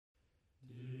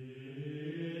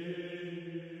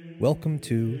Welcome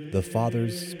to The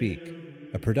Fathers Speak,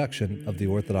 a production of the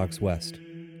Orthodox West.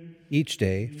 Each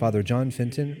day, Father John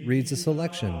Fenton reads a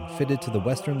selection fitted to the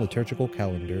Western liturgical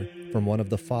calendar from one of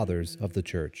the Fathers of the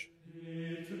Church.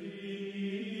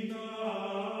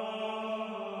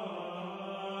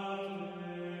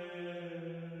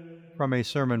 From a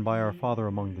sermon by our Father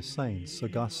among the Saints,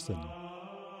 Augustine.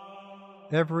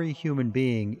 Every human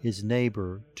being is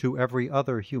neighbor to every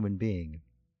other human being.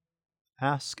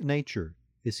 Ask nature,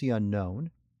 is he unknown?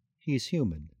 He is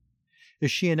human. Is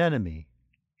she an enemy?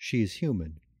 She is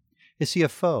human. Is he a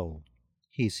foe?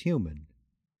 He is human.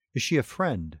 Is she a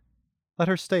friend? Let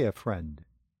her stay a friend.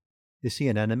 Is he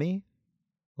an enemy?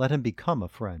 Let him become a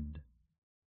friend.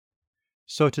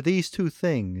 So to these two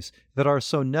things that are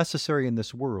so necessary in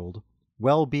this world,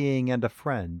 well-being and a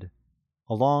friend,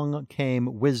 along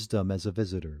came wisdom as a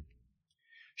visitor.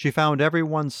 She found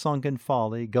everyone sunk in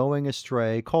folly, going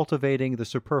astray, cultivating the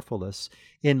superfluous,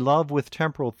 in love with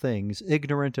temporal things,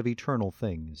 ignorant of eternal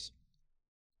things.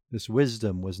 This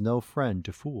wisdom was no friend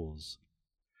to fools.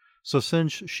 So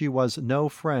since she was no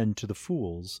friend to the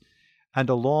fools, and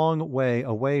a long way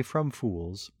away from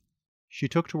fools, she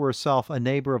took to herself a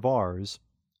neighbor of ours,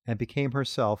 and became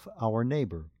herself our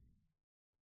neighbor.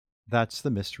 That's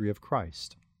the mystery of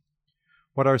Christ.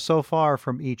 What are so far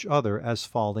from each other as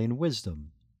folly and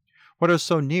wisdom? What are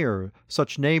so near,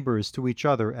 such neighbors to each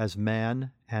other as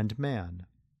man and man?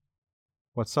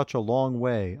 What such a long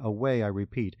way away, I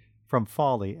repeat, from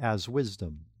folly as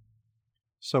wisdom?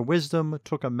 So wisdom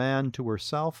took a man to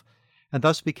herself, and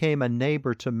thus became a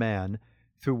neighbor to man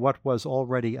through what was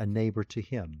already a neighbor to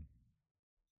him.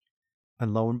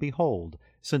 And lo and behold,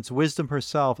 since wisdom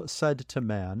herself said to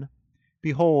man,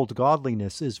 "Behold,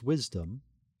 godliness is wisdom,"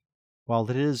 while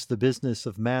it is the business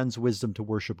of man's wisdom to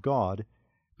worship God,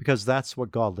 because that's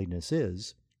what godliness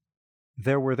is,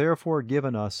 there were therefore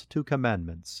given us two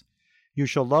commandments. You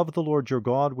shall love the Lord your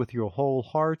God with your whole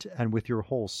heart, and with your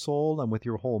whole soul, and with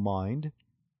your whole mind.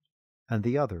 And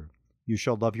the other, you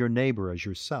shall love your neighbor as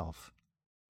yourself.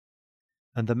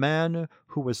 And the man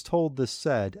who was told this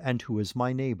said, "And who is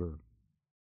my neighbor?"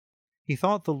 He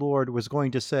thought the Lord was going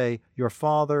to say, your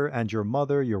father and your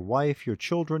mother, your wife, your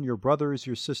children, your brothers,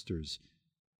 your sisters.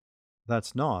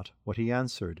 That's not what he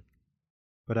answered.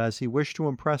 But as he wished to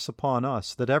impress upon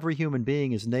us that every human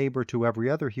being is neighbor to every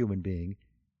other human being,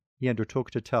 he undertook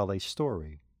to tell a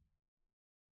story.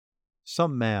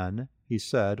 Some man, he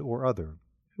said, or other.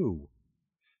 Who?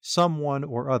 Someone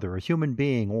or other, a human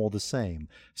being all the same.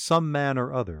 Some man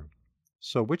or other.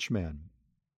 So which man?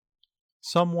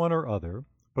 Someone or other,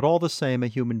 but all the same a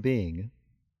human being.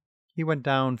 He went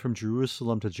down from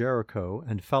Jerusalem to Jericho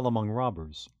and fell among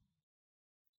robbers.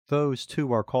 Those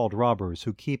too are called robbers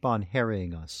who keep on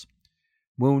harrying us.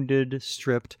 Wounded,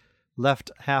 stripped,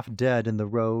 left half dead in the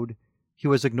road, he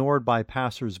was ignored by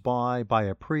passers-by, by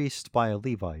a priest, by a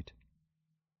Levite.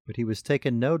 But he was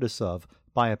taken notice of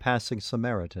by a passing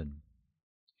Samaritan.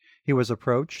 He was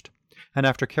approached, and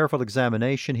after careful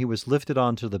examination he was lifted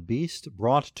onto the beast,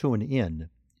 brought to an inn.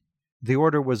 The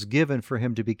order was given for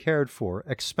him to be cared for.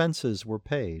 Expenses were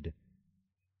paid.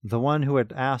 The one who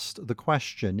had asked the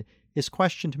question is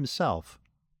questioned himself.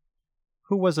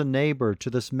 Who was a neighbor to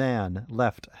this man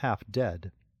left half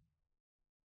dead?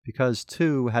 Because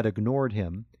two had ignored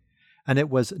him, and it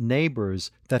was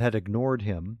neighbors that had ignored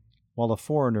him, while a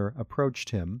foreigner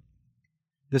approached him.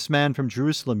 This man from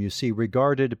Jerusalem, you see,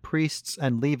 regarded priests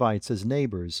and Levites as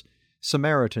neighbors,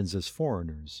 Samaritans as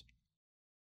foreigners.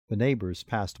 The neighbors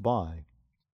passed by.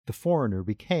 The foreigner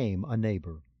became a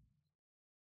neighbor.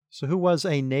 So who was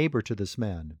a neighbor to this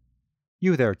man?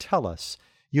 You there, tell us,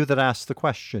 you that ask the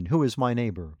question, who is my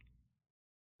neighbor?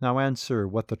 Now answer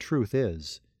what the truth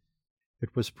is.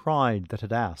 It was pride that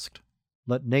had asked.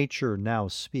 Let nature now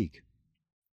speak.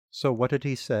 So what did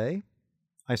he say?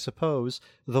 I suppose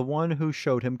the one who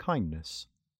showed him kindness.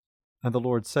 And the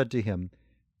Lord said to him,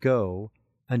 Go,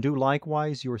 and do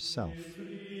likewise yourself.